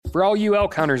For all you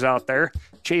elk hunters out there,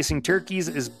 chasing turkeys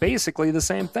is basically the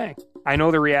same thing. I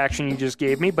know the reaction you just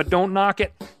gave me, but don't knock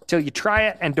it till you try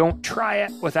it, and don't try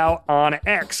it without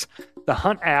OnX. The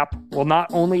Hunt app will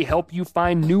not only help you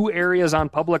find new areas on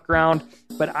public ground,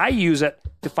 but I use it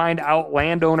to find out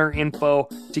landowner info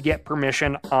to get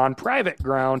permission on private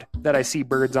ground that I see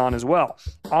birds on as well.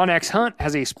 OnX Hunt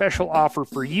has a special offer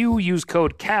for you. Use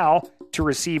code CAL to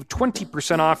receive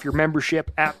 20% off your membership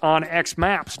at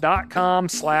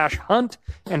onxmaps.com/hunt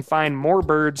and find more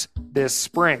birds this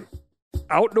spring.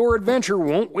 Outdoor adventure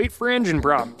won't wait for engine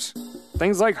problems.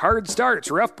 Things like hard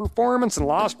starts, rough performance, and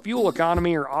lost fuel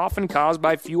economy are often caused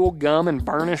by fuel gum and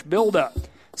varnish buildup.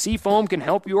 Seafoam can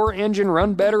help your engine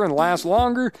run better and last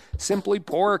longer. Simply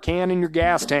pour a can in your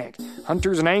gas tank.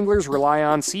 Hunters and anglers rely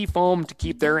on Seafoam to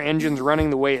keep their engines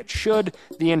running the way it should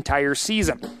the entire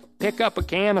season. Pick up a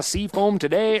can of Seafoam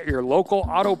today at your local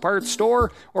auto parts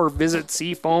store or visit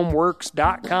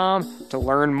seafoamworks.com to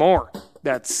learn more.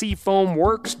 That's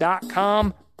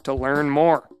seafoamworks.com to learn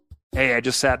more. Hey, I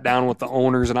just sat down with the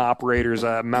owners and operators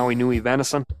of Maui Nui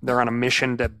Venison. They're on a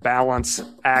mission to balance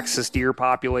axis deer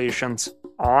populations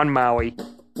on Maui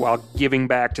while giving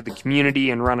back to the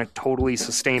community and run a totally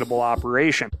sustainable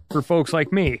operation. For folks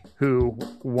like me who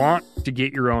want to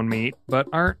get your own meat but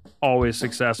aren't always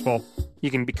successful,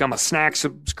 you can become a snack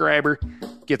subscriber,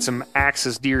 get some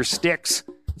axis deer sticks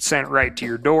sent right to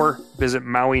your door. Visit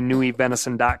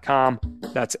MauiNuiVenison.com.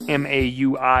 That's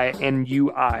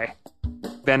MAUINUI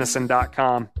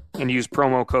venison.com and use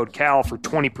promo code CAL for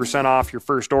 20% off your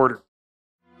first order.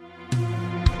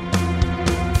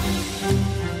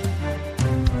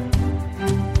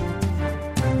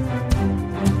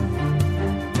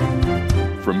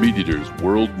 From MeatEater's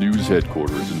World News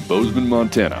Headquarters in Bozeman,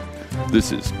 Montana,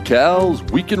 this is Cal's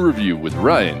Week in Review with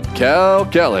Ryan Cal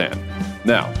Callahan.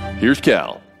 Now, here's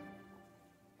Cal.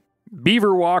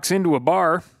 Beaver walks into a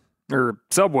bar, or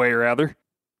Subway rather,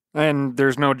 and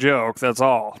there's no joke, that's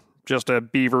all. Just a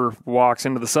beaver walks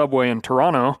into the Subway in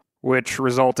Toronto, which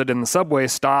resulted in the Subway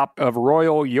stop of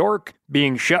Royal York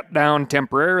being shut down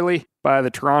temporarily by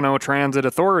the Toronto Transit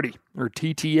Authority, or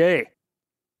TTA.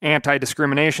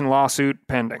 Anti-discrimination lawsuit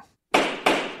pending.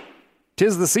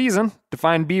 'Tis the season to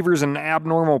find beavers in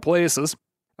abnormal places.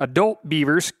 Adult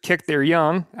beavers kick their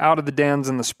young out of the dens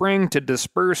in the spring to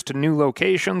disperse to new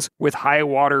locations with high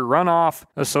water runoff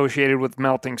associated with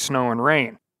melting snow and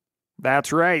rain.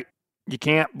 That's right. You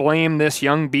can't blame this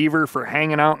young beaver for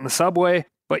hanging out in the Subway,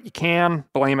 but you can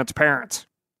blame its parents.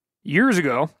 Years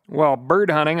ago, while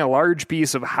bird hunting a large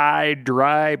piece of high,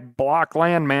 dry, block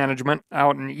land management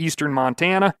out in eastern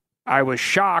Montana, I was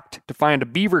shocked to find a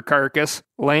beaver carcass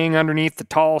laying underneath the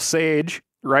tall sage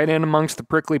right in amongst the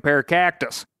prickly pear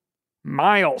cactus.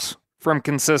 Miles from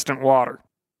consistent water.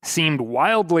 Seemed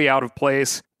wildly out of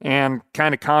place and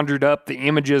kind of conjured up the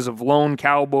images of lone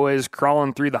cowboys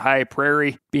crawling through the high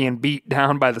prairie, being beat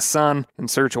down by the sun in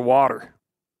search of water.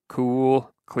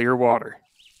 Cool, clear water.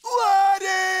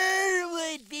 Water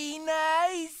would be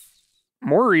nice.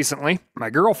 More recently,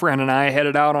 my girlfriend and I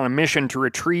headed out on a mission to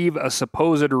retrieve a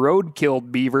supposed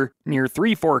road-killed beaver near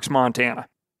Three Forks, Montana,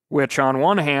 which on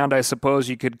one hand I suppose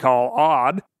you could call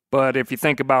odd, but if you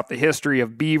think about the history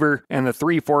of beaver and the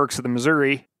Three Forks of the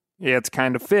Missouri, it's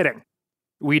kind of fitting.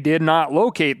 We did not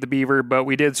locate the beaver, but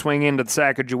we did swing into the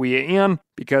Sacagawea Inn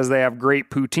because they have great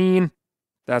poutine.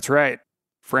 That's right,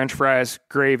 French fries,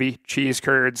 gravy, cheese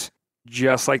curds,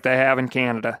 just like they have in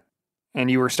Canada.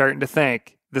 And you were starting to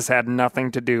think this had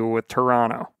nothing to do with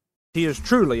Toronto. He is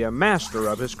truly a master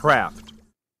of his craft.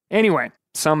 Anyway,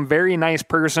 some very nice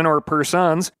person or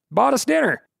persons bought us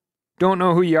dinner. Don't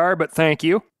know who you are, but thank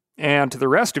you. And to the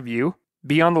rest of you,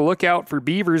 be on the lookout for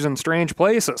beavers in strange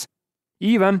places.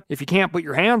 Even if you can't put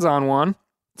your hands on one,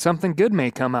 something good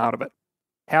may come out of it.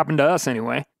 Happened to us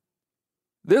anyway.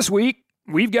 This week,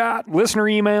 we've got listener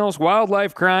emails,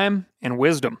 wildlife crime, and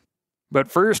wisdom.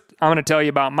 But first, I'm going to tell you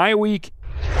about my week.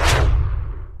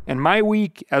 And my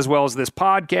week, as well as this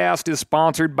podcast, is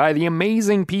sponsored by the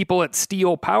amazing people at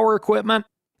Steel Power Equipment.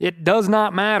 It does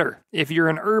not matter if you're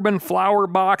an urban flower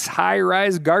box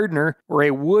high-rise gardener or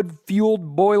a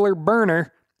wood-fueled boiler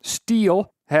burner,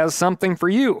 Steel has something for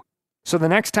you. So the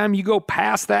next time you go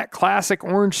past that classic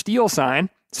orange Steel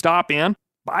sign, stop in,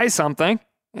 buy something,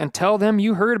 and tell them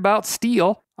you heard about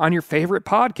Steel on your favorite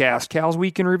podcast, Cal's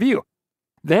Week in Review.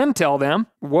 Then tell them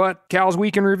what Cal's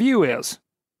Week in Review is.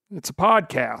 It's a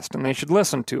podcast, and they should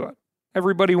listen to it.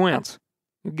 Everybody wins.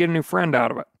 You get a new friend out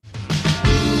of it.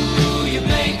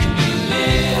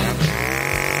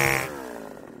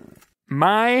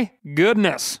 My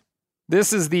goodness.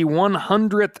 This is the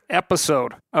 100th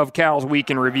episode of Cal's Week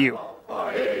in Review.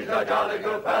 He's a jolly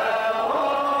good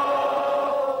fellow.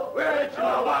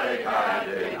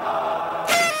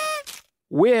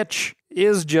 which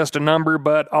is just a number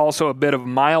but also a bit of a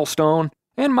milestone,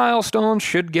 and milestones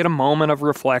should get a moment of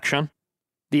reflection.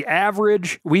 The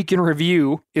average week in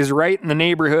review is right in the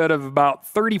neighborhood of about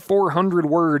 3,400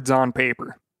 words on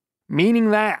paper,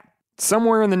 meaning that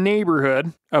somewhere in the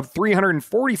neighborhood of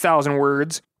 340,000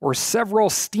 words or several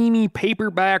steamy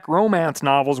paperback romance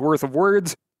novels worth of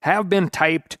words have been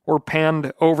typed or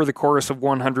penned over the course of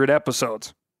 100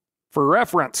 episodes. For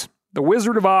reference, The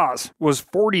Wizard of Oz was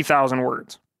 40,000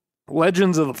 words.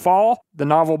 Legends of the Fall, the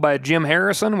novel by Jim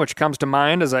Harrison, which comes to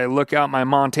mind as I look out my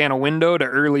Montana window to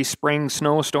early spring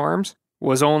snowstorms,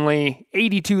 was only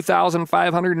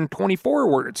 82,524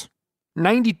 words.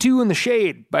 92 in the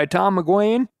Shade by Tom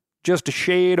McGuane, just a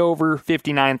shade over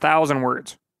 59,000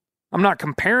 words. I'm not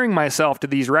comparing myself to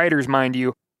these writers, mind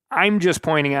you. I'm just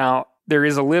pointing out there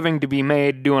is a living to be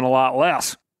made doing a lot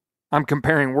less. I'm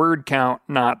comparing word count,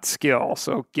 not skill,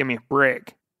 so give me a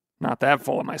break. Not that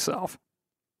full of myself.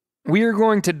 We are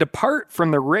going to depart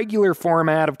from the regular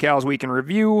format of Cal's Week in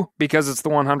Review because it's the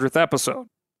 100th episode.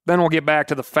 Then we'll get back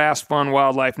to the fast, fun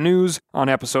wildlife news on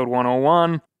episode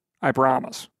 101, I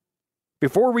promise.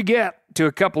 Before we get to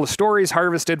a couple of stories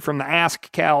harvested from the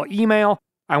Ask Cal email,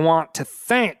 I want to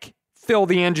thank Phil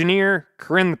the engineer,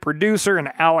 Corinne the producer,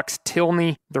 and Alex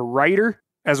Tilney the writer,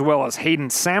 as well as Hayden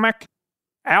Samek.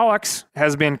 Alex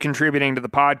has been contributing to the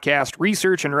podcast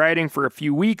research and writing for a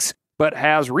few weeks, but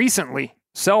has recently,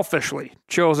 selfishly,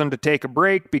 chosen to take a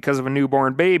break because of a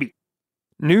newborn baby.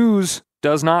 News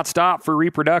does not stop for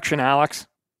reproduction, Alex.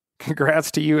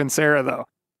 Congrats to you and Sarah, though.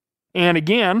 And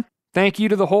again, thank you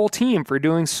to the whole team for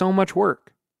doing so much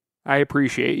work. I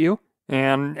appreciate you,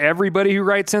 and everybody who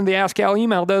writes in the Ask Cal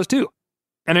email does too.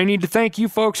 And I need to thank you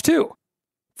folks too.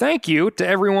 Thank you to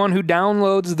everyone who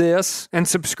downloads this and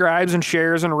subscribes and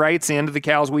shares and writes into the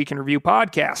Cal's Week in Review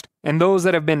podcast, and those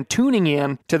that have been tuning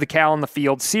in to the Cal in the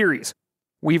Field series.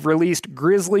 We've released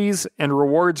grizzlies and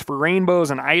rewards for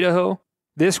rainbows in Idaho.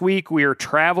 This week we are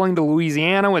traveling to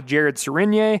Louisiana with Jared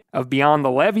Serenier of Beyond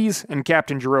the Levees and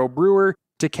Captain Jerome Brewer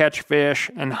to catch fish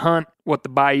and hunt what the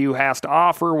bayou has to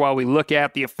offer while we look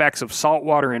at the effects of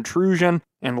saltwater intrusion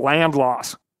and land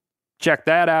loss. Check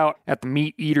that out at the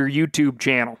Meat Eater YouTube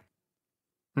channel.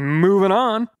 Moving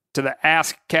on to the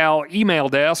Ask Cal email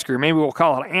desk, or maybe we'll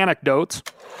call it anecdotes,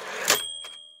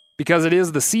 because it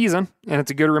is the season, and it's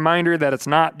a good reminder that it's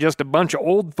not just a bunch of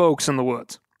old folks in the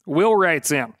woods. Will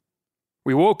writes in,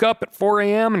 "We woke up at 4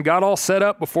 a.m. and got all set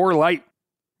up before light.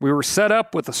 We were set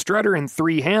up with a strutter and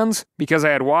 3 hens because I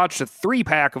had watched a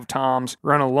 3-pack of toms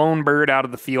run a lone bird out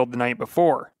of the field the night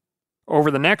before. Over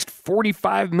the next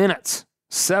 45 minutes,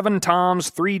 7 toms,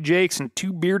 3 jakes, and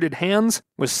 2 bearded hens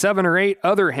with 7 or 8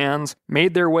 other hens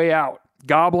made their way out,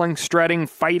 gobbling, strutting,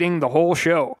 fighting, the whole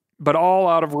show, but all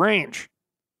out of range.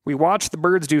 We watched the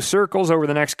birds do circles over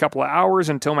the next couple of hours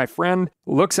until my friend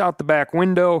looks out the back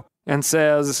window and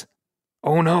says,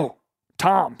 'Oh no,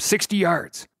 Tom, 60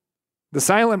 yards. The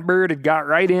silent bird had got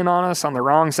right in on us on the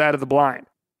wrong side of the blind.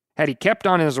 Had he kept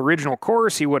on his original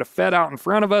course, he would have fed out in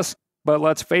front of us, but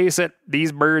let's face it,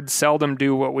 these birds seldom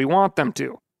do what we want them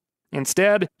to.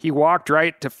 Instead, he walked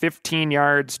right to 15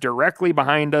 yards directly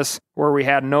behind us, where we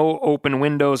had no open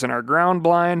windows in our ground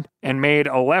blind, and made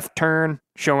a left turn,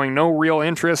 showing no real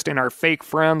interest in our fake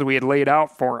friends we had laid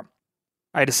out for him.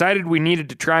 I decided we needed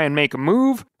to try and make a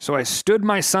move, so I stood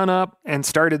my son up and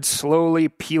started slowly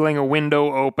peeling a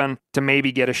window open to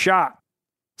maybe get a shot.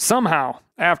 Somehow,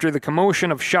 after the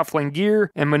commotion of shuffling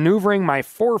gear and maneuvering my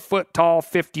 4-foot-tall,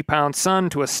 50-pound son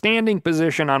to a standing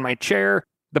position on my chair,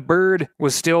 the bird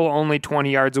was still only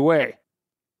 20 yards away.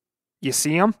 You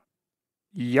see him?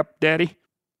 Yep, Daddy.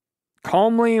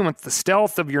 Calmly and with the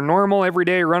stealth of your normal,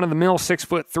 everyday, run-of-the-mill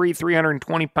 6'3",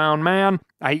 320-pound man,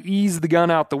 I eased the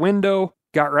gun out the window,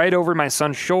 got right over my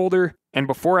son's shoulder, and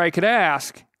before I could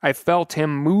ask, I felt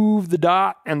him move the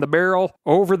dot and the barrel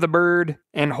over the bird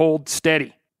and hold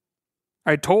steady.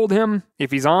 I told him,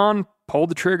 if he's on, pull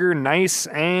the trigger nice,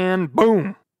 and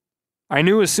boom! I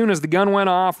knew as soon as the gun went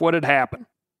off what had happened.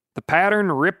 The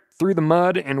pattern ripped through the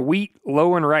mud and wheat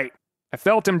low and right. I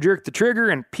felt him jerk the trigger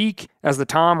and peek as the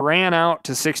tom ran out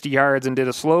to 60 yards and did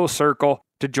a slow circle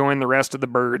to join the rest of the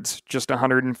birds just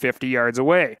 150 yards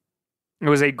away. It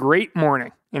was a great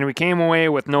morning, and we came away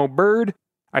with no bird.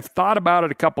 I've thought about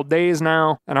it a couple days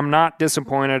now, and I'm not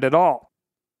disappointed at all.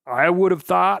 I would have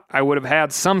thought I would have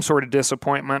had some sort of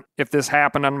disappointment if this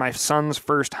happened on my son's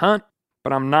first hunt,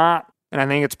 but I'm not, and I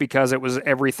think it's because it was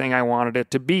everything I wanted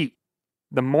it to be.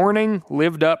 The morning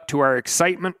lived up to our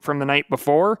excitement from the night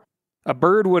before. A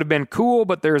bird would have been cool,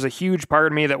 but there's a huge part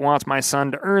of me that wants my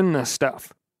son to earn this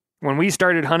stuff. When we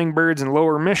started hunting birds in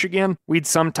lower Michigan, we'd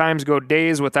sometimes go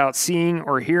days without seeing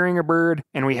or hearing a bird,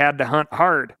 and we had to hunt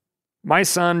hard. My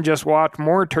son just watched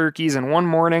more turkeys in one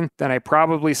morning than I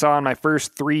probably saw in my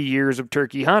first 3 years of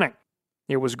turkey hunting.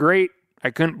 It was great. I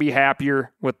couldn't be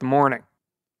happier with the morning.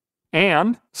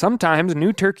 And sometimes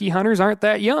new turkey hunters aren't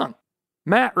that young.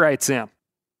 Matt writes in,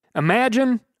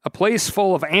 imagine a place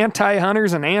full of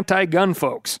anti-hunters and anti-gun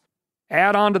folks.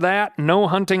 Add on to that, no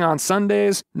hunting on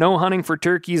Sundays, no hunting for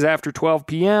turkeys after 12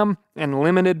 p.m., and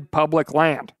limited public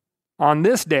land. On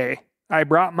this day, I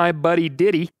brought my buddy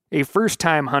Diddy, a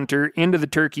first-time hunter, into the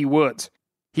turkey woods.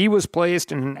 He was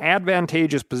placed in an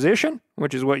advantageous position,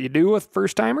 which is what you do with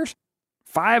first-timers.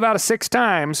 5 out of 6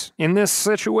 times in this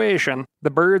situation, the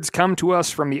birds come to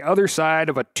us from the other side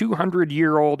of a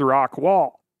 200-year-old rock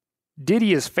wall.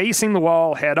 Diddy is facing the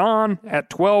wall head-on at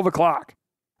 12 o'clock.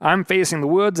 I'm facing the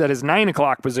woods at his 9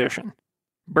 o'clock position.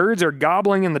 Birds are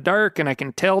gobbling in the dark, and I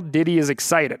can tell Diddy is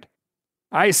excited.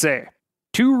 I say,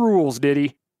 2 rules,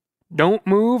 Diddy. Don't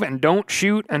move and don't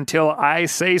shoot until I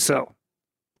say so.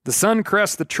 The sun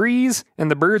crests the trees,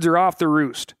 and the birds are off the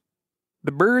roost.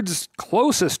 The birds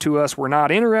closest to us were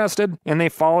not interested, and they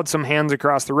followed some hens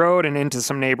across the road and into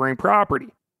some neighboring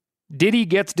property. Diddy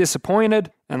gets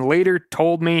disappointed, and later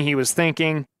told me he was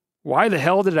thinking, why the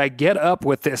hell did I get up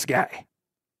with this guy?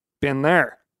 Been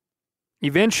there.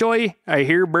 Eventually, I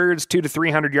hear birds 200 to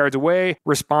 300 yards away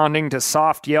responding to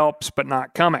soft yelps but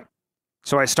not coming.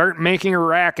 So I start making a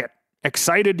racket.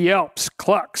 Excited yelps,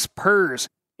 clucks, purrs,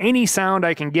 any sound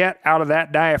I can get out of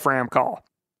that diaphragm call.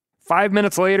 5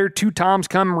 minutes later, 2 toms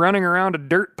come running around a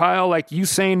dirt pile like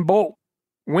Usain Bolt.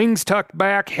 Wings tucked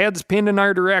back, heads pinned in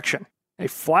our direction. A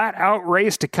flat-out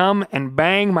race to come and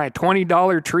bang my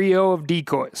 $20 trio of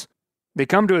decoys. They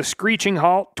come to a screeching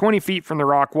halt 20 feet from the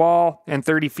rock wall and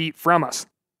 30 feet from us.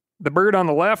 The bird on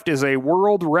the left is a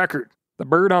world record. The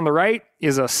bird on the right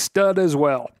is a stud as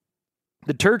well.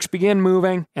 The Turks begin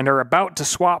moving and are about to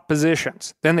swap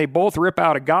positions. Then they both rip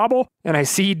out a gobble, and I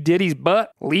see Diddy's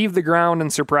butt leave the ground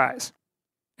in surprise.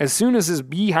 As soon as his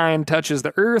behind touches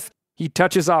the earth, he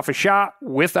touches off a shot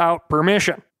without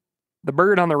permission. The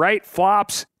bird on the right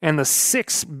flops, and the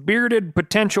 6-bearded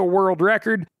potential world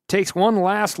record takes one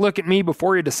last look at me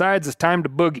before he decides it's time to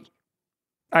boogie.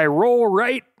 I roll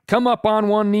right, come up on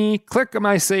one knee, click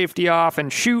my safety off,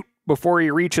 and shoot before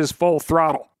he reaches full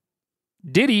throttle.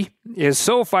 Diddy is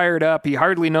so fired up he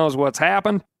hardly knows what's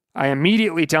happened. I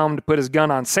immediately tell him to put his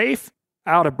gun on safe.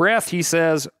 Out of breath, he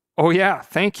says, "Oh yeah,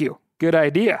 thank you. Good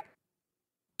idea."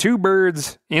 2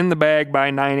 birds in the bag by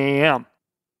 9 a.m.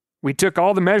 We took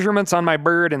all the measurements on my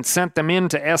bird and sent them in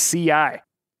to SCI.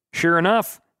 Sure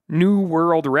enough, new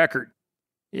world record.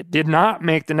 It did not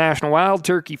make the National Wild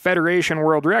Turkey Federation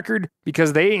world record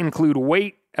because they include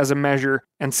weight as a measure,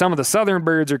 and some of the southern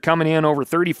birds are coming in over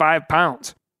 35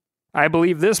 pounds. I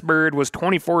believe this bird was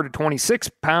 24 to 26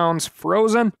 pounds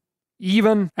frozen.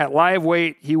 Even at live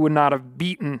weight, he would not have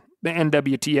beaten the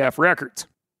NWTF records.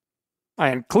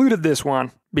 I included this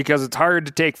one because it's hard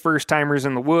to take first-timers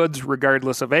in the woods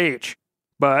regardless of age.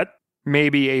 But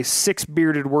maybe a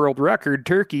 6-bearded world record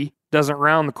turkey doesn't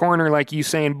round the corner like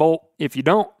Usain Bolt if you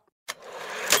don't.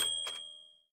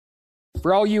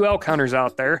 For all you elk hunters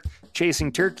out there,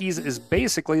 chasing turkeys is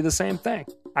basically the same thing.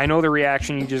 I know the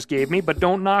reaction you just gave me, but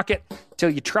don't knock it till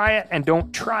you try it, and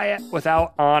don't try it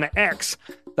without OnX.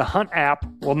 The Hunt app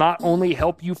will not only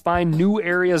help you find new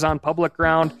areas on public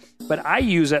ground, but I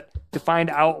use it to find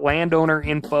out landowner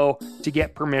info to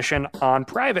get permission on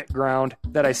private ground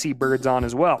that I see birds on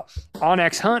as well.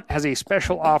 OnX Hunt has a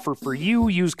special offer for you.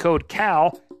 Use code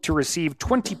CAL to receive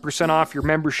 20% off your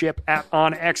membership at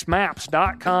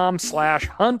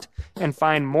onxmaps.com/hunt and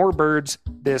find more birds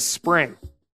this spring.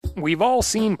 We've all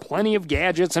seen plenty of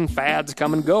gadgets and fads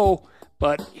come and go,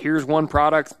 but here's one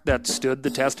product that stood the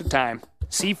test of time: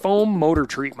 Seafoam Motor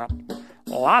Treatment.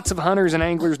 Lots of hunters and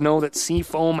anglers know that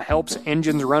Seafoam helps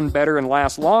engines run better and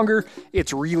last longer.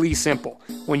 It's really simple.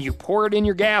 When you pour it in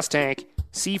your gas tank,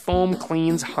 Seafoam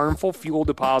cleans harmful fuel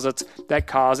deposits that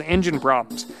cause engine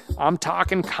problems. I'm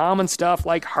talking common stuff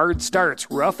like hard starts,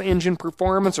 rough engine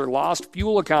performance, or lost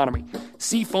fuel economy.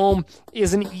 Seafoam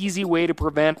is an easy way to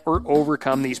prevent or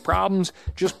overcome these problems.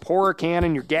 Just pour a can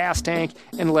in your gas tank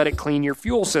and let it clean your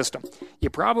fuel system. You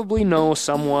probably know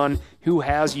someone who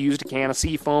has used a can of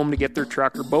Seafoam to get their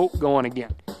truck or boat going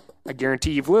again. I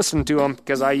guarantee you've listened to them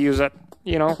because I use it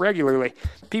regularly.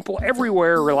 People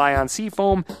everywhere rely on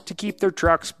Seafoam to keep their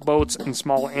trucks, boats, and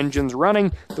small engines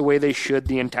running the way they should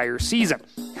the entire season.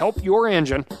 Help your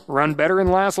engine run better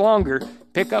and last longer.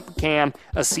 Pick up a can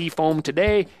of Seafoam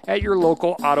today at your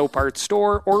local auto parts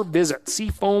store or visit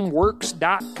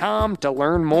seafoamworks.com to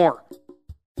learn more.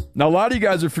 Now, a lot of you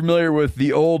guys are familiar with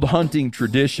the old hunting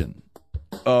tradition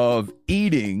of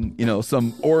eating,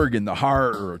 some organ, the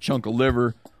heart or a chunk of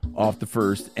liver off the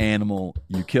first animal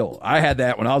you kill. I had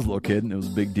that when I was a little kid, and it was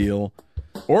a big deal.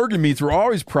 Organ meats were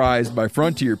always prized by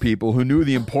frontier people who knew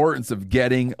the importance of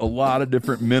getting a lot of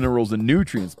different minerals and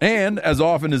nutrients. And as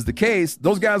often is the case,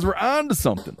 those guys were onto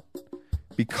something,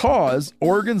 because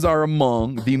organs are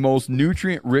among the most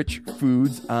nutrient-rich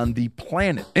foods on the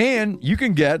planet. And you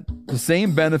can get the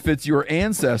same benefits your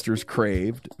ancestors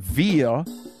craved via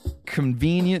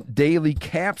convenient daily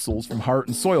capsules from Heart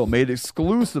and Soil, made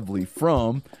exclusively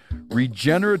from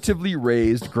regeneratively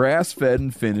raised, grass-fed,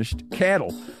 and finished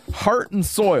cattle. Heart and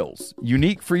Soil's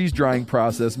unique freeze-drying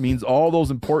process means all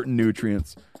those important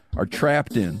nutrients are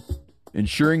trapped in,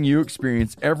 ensuring you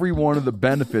experience every one of the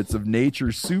benefits of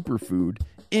nature's superfood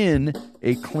in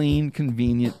a clean,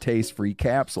 convenient, taste-free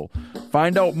capsule.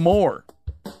 Find out more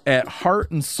at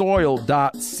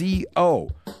heartandsoil.co.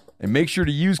 And make sure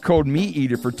to use code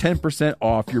MeatEater for 10%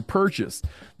 off your purchase.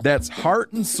 That's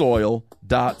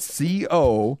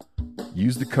heartandsoil.co.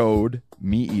 Use the code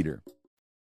MeatEater.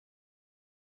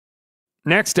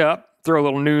 Next up, throw a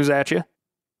little news at you.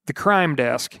 The crime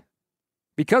desk.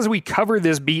 Because we cover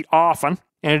this beat often,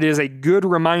 and it is a good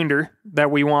reminder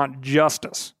that we want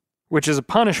justice, which is a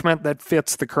punishment that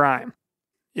fits the crime.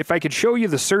 If I could show you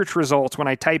the search results when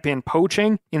I type in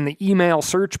poaching in the email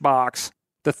search box,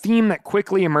 the theme that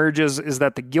quickly emerges is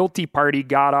that the guilty party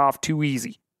got off too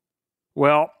easy.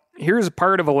 Well, here's a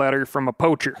part of a letter from a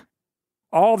poacher.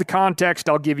 All the context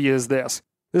I'll give you is this.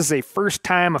 This is a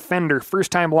first-time offender,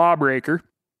 first-time lawbreaker,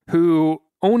 who,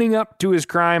 owning up to his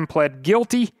crime, pled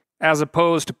guilty as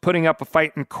opposed to putting up a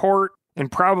fight in court,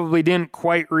 and probably didn't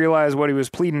quite realize what he was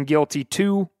pleading guilty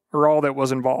to or all that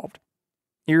was involved.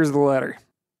 Here's the letter.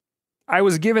 I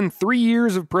was given 3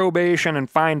 years of probation and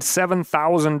fined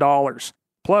 $7,000.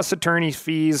 Plus attorney's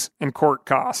fees and court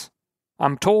costs.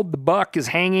 I'm told the buck is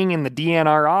hanging in the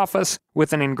DNR office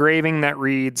with an engraving that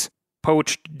reads,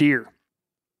 "Poached deer."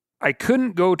 I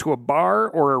couldn't go to a bar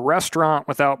or a restaurant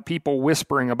without people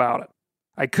whispering about it.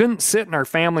 I couldn't sit in our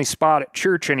family spot at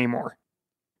church anymore.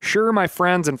 Sure, my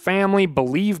friends and family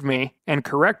believed me and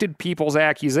corrected people's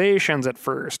accusations at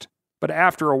first, but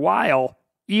after a while,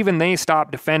 even they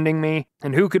stopped defending me,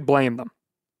 and who could blame them?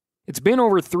 It's been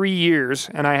over 3 years,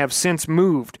 and I have since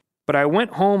moved, but I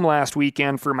went home last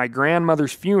weekend for my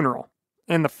grandmother's funeral,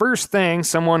 and the first thing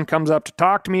someone comes up to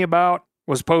talk to me about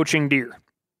was poaching deer.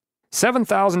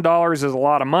 $7,000 is a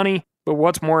lot of money, but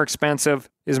what's more expensive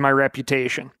is my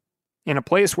reputation. In a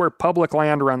place where public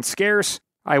land runs scarce,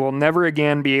 I will never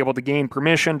again be able to gain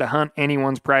permission to hunt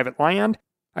anyone's private land.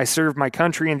 I served my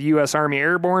country in the U.S. Army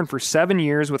Airborne for 7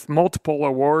 years with multiple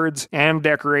awards and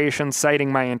decorations citing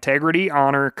my integrity,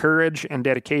 honor, courage, and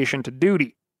dedication to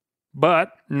duty.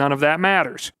 But none of that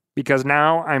matters, because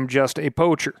now I'm just a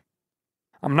poacher.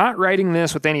 I'm not writing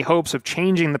this with any hopes of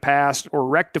changing the past or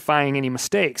rectifying any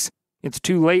mistakes. It's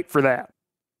too late for that.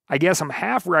 I guess I'm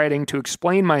half writing to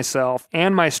explain myself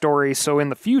and my story so in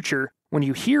the future, when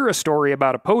you hear a story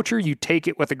about a poacher, you take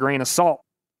it with a grain of salt.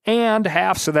 And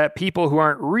half so that people who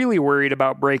aren't really worried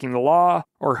about breaking the law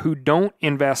or who don't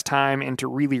invest time into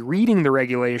really reading the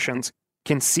regulations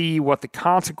can see what the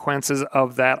consequences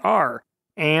of that are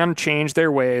and change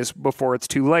their ways before it's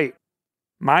too late.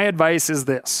 My advice is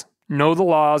this: know the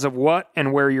laws of what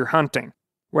and where you're hunting.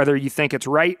 Whether you think it's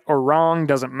right or wrong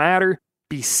doesn't matter.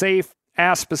 Be safe,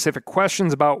 ask specific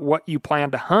questions about what you plan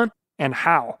to hunt and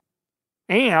how.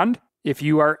 And if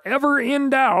you are ever in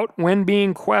doubt when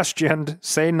being questioned,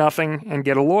 say nothing and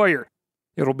get a lawyer.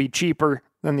 It'll be cheaper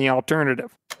than the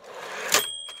alternative.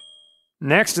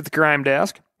 Next at the crime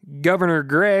desk, Governor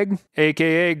Greg,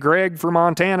 a.k.a. Greg for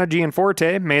Montana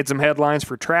Gianforte, made some headlines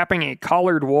for trapping a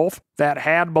collared wolf that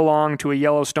had belonged to a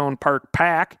Yellowstone Park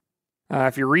pack.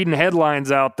 If you're reading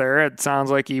headlines out there, it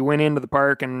sounds like he went into the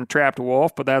park and trapped a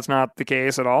wolf, but that's not the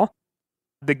case at all.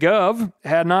 The Gov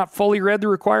had not fully read the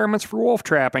requirements for wolf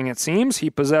trapping, it seems.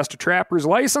 He possessed a trapper's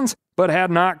license, but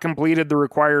had not completed the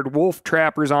required wolf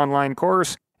trappers online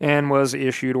course and was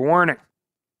issued a warning.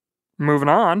 Moving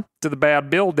on to the Bad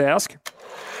Bill desk.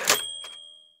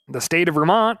 The state of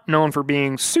Vermont, known for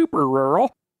being super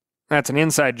rural. That's an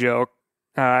inside joke.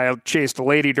 I chased a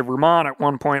lady to Vermont at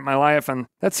one point in my life, and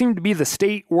that seemed to be the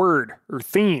state word or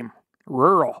theme.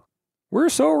 Rural. We're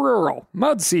so rural.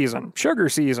 Mud season, sugar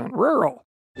season, rural.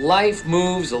 Life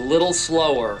moves a little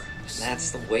slower.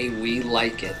 That's the way we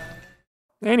like it.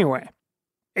 Anyway,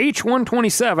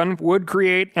 H127 would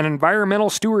create an environmental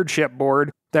stewardship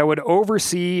board that would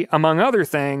oversee, among other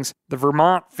things, the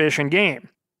Vermont Fish and Game.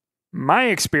 My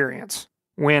experience,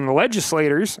 When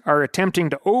legislators are attempting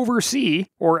to oversee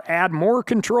or add more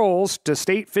controls to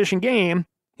state fish and game,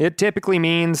 it typically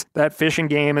means that Fish and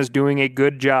Game is doing a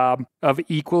good job of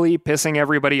equally pissing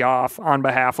everybody off on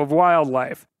behalf of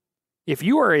wildlife. If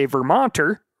you are a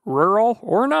Vermonter, rural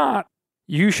or not,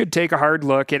 you should take a hard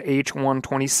look at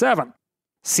H127.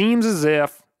 Seems as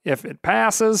if it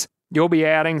passes, you'll be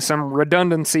adding some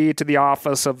redundancy to the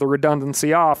office of the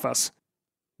Redundancy Office.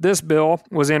 This bill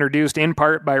was introduced in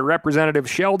part by Representative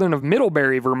Sheldon of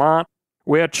Middlebury, Vermont,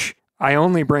 which I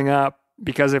only bring up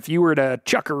because if you were to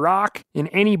chuck a rock in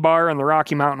any bar in the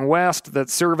Rocky Mountain West that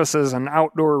services an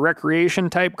outdoor recreation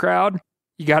type crowd,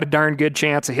 you got a darn good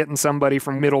chance of hitting somebody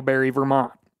from Middlebury,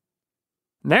 Vermont.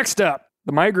 Next up,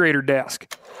 the migrator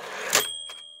desk.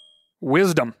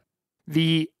 Wisdom.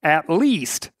 The at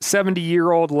least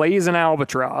 70-year-old Laysan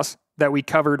albatross that we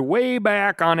covered way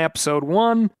back on episode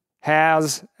 1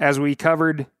 has, as we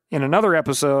covered in another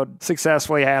episode,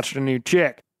 successfully hatched a new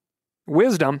chick.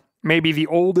 Wisdom may be the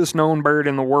oldest known bird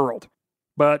in the world,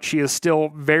 but she is still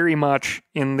very much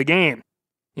in the game.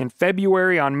 In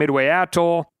February on Midway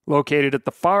Atoll, located at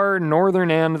the far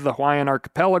northern end of the Hawaiian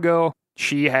archipelago,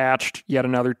 she hatched yet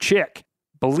another chick,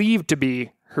 believed to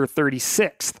be her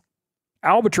 36th.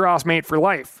 Albatross mate for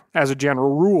life, as a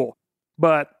general rule,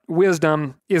 but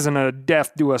Wisdom isn't a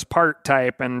death do us part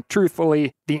type, and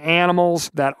truthfully, the animals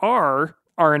that are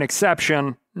an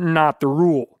exception, not the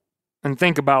rule. And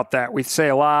think about that. We say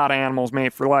a lot of animals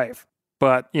mate for life,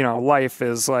 but, life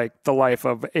is like the life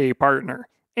of a partner.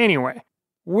 Anyway,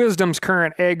 Wisdom's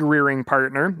current egg-rearing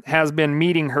partner has been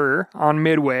meeting her on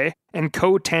Midway and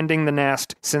co-tending the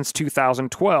nest since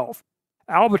 2012.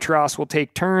 Albatross will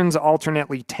take turns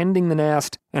alternately tending the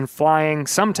nest and flying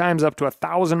sometimes up to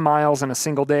 1,000 miles in a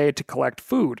single day to collect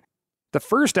food. The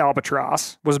first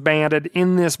albatross was banded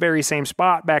in this very same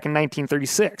spot back in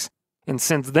 1936, and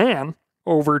since then,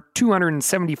 over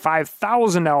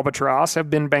 275,000 albatross have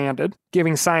been banded,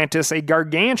 giving scientists a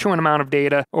gargantuan amount of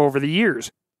data over the years.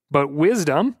 But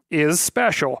Wisdom is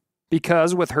special,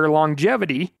 because with her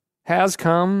longevity has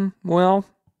come,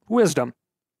 wisdom.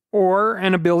 Or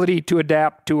an ability to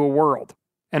adapt to a world,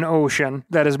 an ocean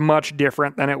that is much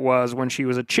different than it was when she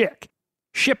was a chick.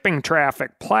 Shipping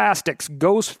traffic, plastics,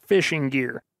 ghost fishing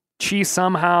gear. She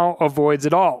somehow avoids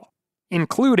it all,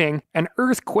 including an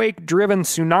earthquake-driven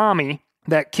tsunami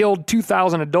that killed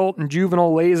 2,000 adult and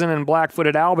juvenile Laysan and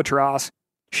black-footed albatross.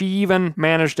 She even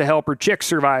managed to help her chick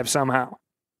survive somehow.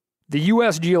 The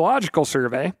U.S. Geological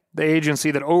Survey, the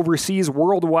agency that oversees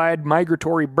worldwide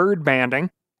migratory bird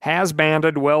banding, has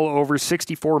banded well over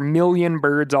 64 million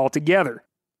birds altogether.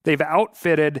 They've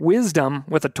outfitted Wisdom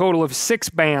with a total of 6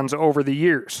 bands over the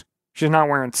years. She's not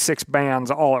wearing 6 bands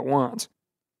all at once.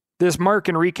 This mark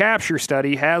and recapture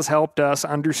study has helped us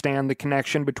understand the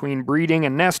connection between breeding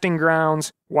and nesting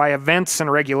grounds, why events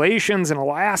and regulations in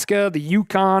Alaska, the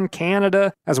Yukon,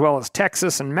 Canada, as well as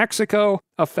Texas and Mexico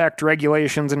affect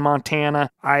regulations in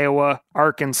Montana, Iowa,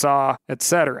 Arkansas,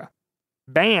 etc.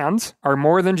 Bands are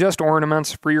more than just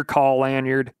ornaments for your call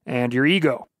lanyard and your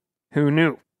ego. Who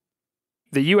knew?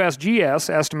 The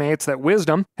USGS estimates that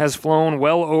Wisdom has flown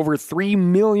well over 3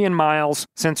 million miles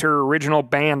since her original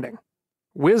banding.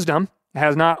 Wisdom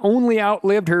has not only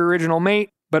outlived her original mate,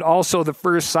 but also the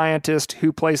first scientist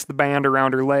who placed the band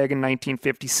around her leg in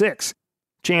 1956.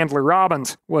 Chandler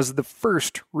Robbins was the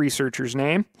first researcher's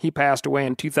name. He passed away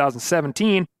in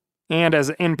 2017, and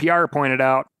as NPR pointed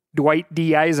out, Dwight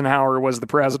D. Eisenhower was the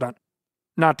president.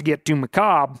 Not to get too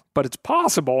macabre, but it's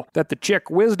possible that the chick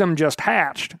Wisdom just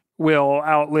hatched will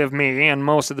outlive me and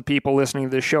most of the people listening to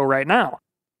this show right now.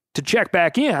 To check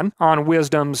back in on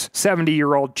Wisdom's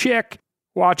 70-year-old chick,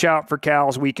 watch out for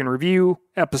Cal's Week in Review,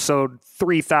 episode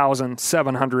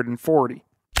 3740.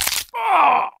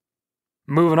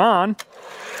 Moving on,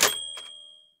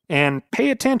 and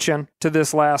pay attention to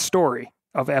this last story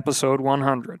of episode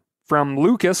 100 from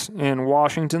Lucas in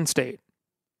Washington State.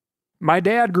 My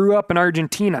dad grew up in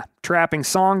Argentina, trapping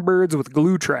songbirds with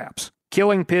glue traps,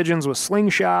 killing pigeons with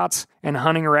slingshots, and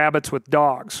hunting rabbits with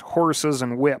dogs, horses,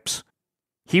 and whips.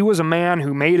 He was a man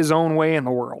who made his own way in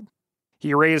the world.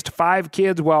 He raised 5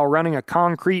 kids while running a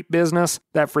concrete business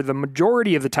that for the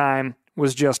majority of the time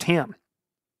was just him.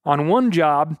 On one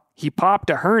job, he popped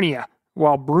a hernia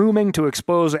while brooming to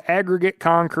expose aggregate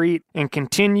concrete and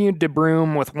continued to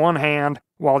broom with one hand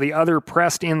while the other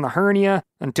pressed in the hernia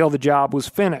until the job was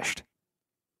finished.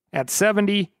 At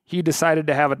 70, he decided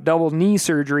to have a double knee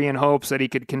surgery in hopes that he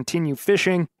could continue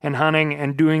fishing and hunting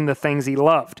and doing the things he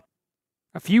loved.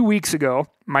 A few weeks ago,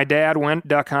 my dad went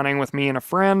duck hunting with me and a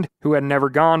friend who had never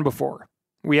gone before.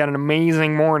 We had an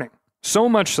amazing morning, so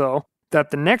much so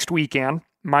that the next weekend,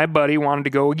 my buddy wanted to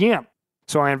go again.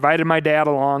 so I invited my dad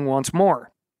along once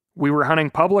more. We were hunting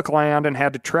public land and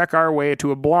had to trek our way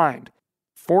to a blind.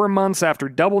 4 months after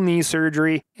double knee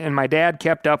surgery, and my dad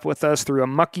kept up with us through a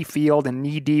mucky field and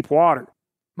knee-deep water.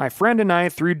 My friend and I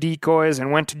threw decoys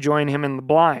and went to join him in the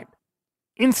blind.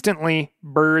 Instantly,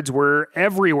 birds were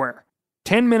everywhere.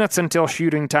 10 minutes until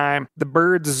shooting time, the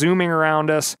birds zooming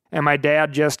around us, and my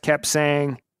dad just kept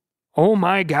saying, "Oh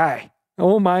my guy,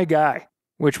 oh my guy,"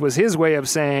 which was his way of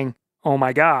saying, "Oh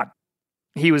my God."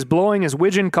 He was blowing his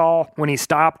widgeon call when he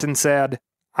stopped and said,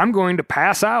 "I'm going to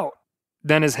pass out."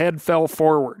 Then his head fell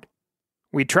forward.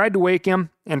 We tried to wake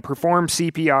him and perform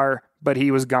CPR, but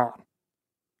he was gone.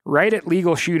 Right at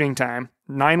legal shooting time,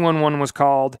 911 was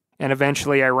called, and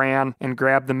eventually I ran and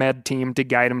grabbed the med team to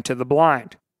guide him to the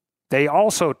blind. They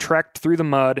also trekked through the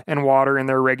mud and water in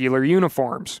their regular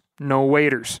uniforms, no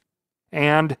waders.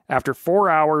 And after 4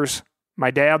 hours,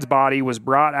 my dad's body was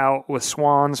brought out with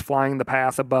swans flying the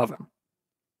path above him.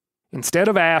 Instead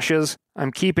of ashes,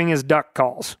 I'm keeping his duck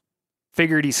calls.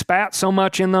 Figured he spat so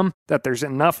much in them that there's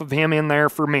enough of him in there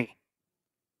for me.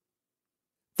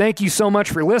 Thank you so much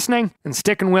for listening and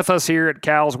sticking with us here at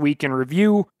Cal's Week in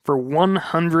Review for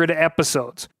 100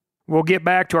 episodes. We'll get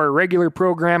back to our regular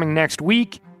programming next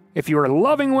week. If you are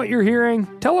loving what you're hearing,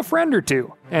 tell a friend or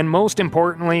two. And most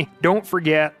importantly, don't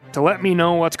forget to let me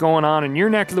know what's going on in your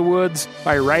neck of the woods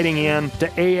by writing in to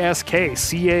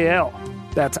AskCal.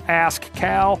 That's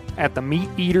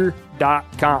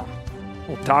askcal@themeateater.com.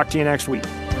 We'll talk to you next week.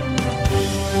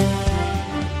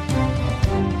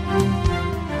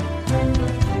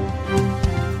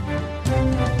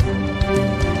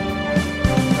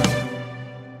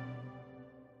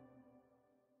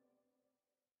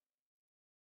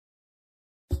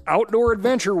 Outdoor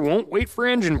adventure won't wait for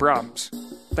engine problems.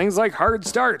 Things like hard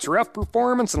starts, rough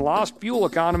performance, and lost fuel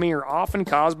economy are often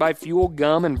caused by fuel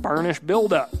gum and varnish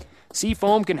buildup.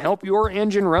 Seafoam can help your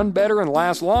engine run better and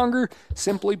last longer.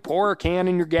 Simply pour a can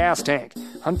in your gas tank.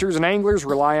 Hunters and anglers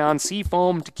rely on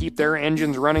Seafoam to keep their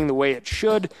engines running the way it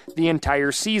should the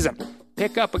entire season.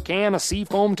 Pick up a can of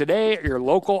Seafoam today at your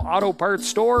local auto parts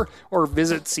store or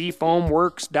visit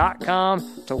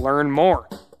seafoamworks.com to learn more.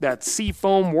 That's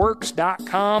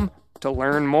seafoamworks.com to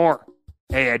learn more.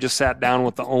 Hey, I just sat down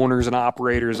with the owners and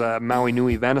operators of Maui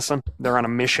Nui Venison. They're on a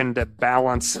mission to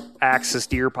balance axis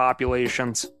deer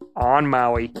populations on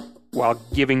Maui while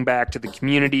giving back to the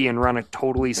community and run a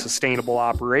totally sustainable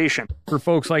operation. For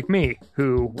folks like me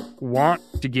who want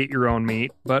to get your own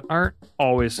meat but aren't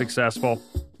always successful,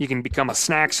 you can become a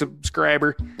snack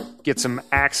subscriber, get some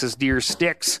axis deer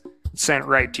sticks sent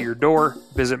right to your door.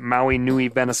 Visit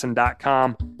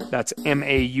MauiNuiVenison.com. That's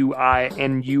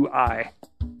MAUINUI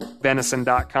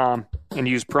venison.com and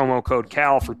use promo code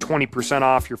CAL for 20%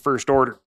 off your first order.